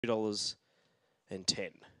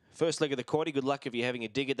$2.10. First leg of the quaddy. Good luck if you're having a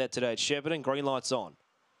dig at that today at Shepparton. Green lights on.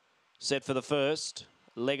 Set for the first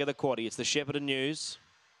leg of the quaddy. It's the Shepparton News.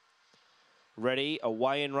 Ready,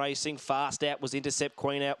 away and racing. Fast out was Intercept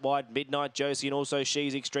Queen out wide. Midnight Josie and also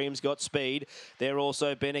She's Extreme's got speed. They're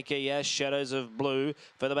also Beneke, yes, Shadows of Blue.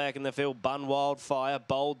 Further back in the field, Bun Wildfire,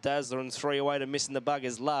 Bold Dazzler, and 3 away to Missing the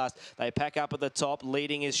Buggers last. They pack up at the top.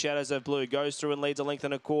 Leading is Shadows of Blue. Goes through and leads a length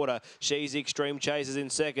and a quarter. She's Extreme chases in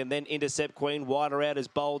second. Then Intercept Queen. Wider out is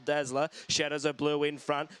Bold Dazzler. Shadows of Blue in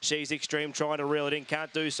front. She's Extreme trying to reel it in.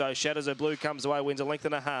 Can't do so. Shadows of Blue comes away, wins a length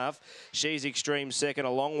and a half. She's Extreme second.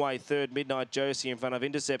 A long way third. Midnight Josie in front of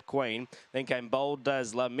Intercept Queen. Then came Bold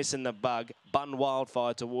Dazzler, Missing the Bug, Bun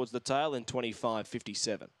Wildfire towards the tail in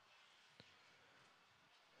 25.57.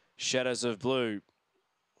 Shadows of Blue,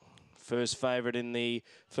 first favourite in the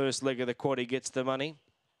first leg of the quaddy, gets the money.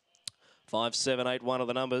 5, 7, 8, 1 are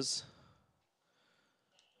the numbers.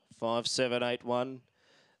 5, 7, 8, 1.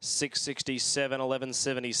 667,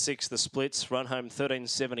 1176 the splits. Run home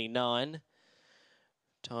 1379.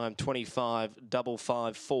 Time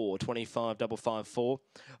 25.554. 25.554.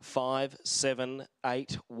 5, 7,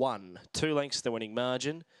 8, 1. 2 lengths the winning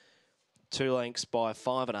margin. 2 lengths by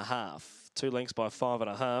 5.5. 2 lengths by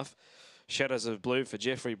 5.5. Shadows of Blue for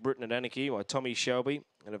Jeffrey Britton and Anarchy by Tommy Shelby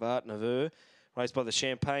and of Art Naver. Raced by the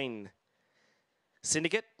Champagne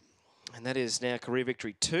Syndicate. And that is now Career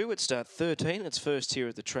Victory 2 at start 13. It's first here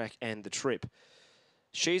at the track and the trip.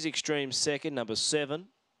 She's Extreme second, number 7.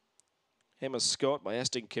 Emma Scott by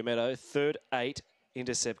Aston Cometto. Third, 8.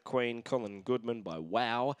 Intercept Queen, Colin Goodman by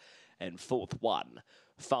Wow. And fourth, 1.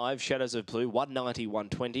 5, Shadows of Blue, 190,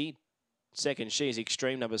 120. Second, She's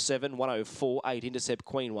Extreme, number 7, 104. 8, Intercept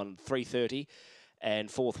Queen, 330. And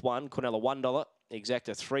fourth, 1, Cornella, $1.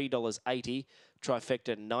 Exacta, $3.80.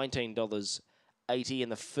 Trifecta, $19.80.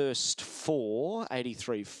 And the first 4,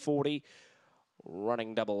 $83.40.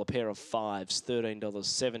 Running double, a pair of 5s,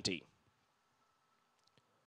 $13.70.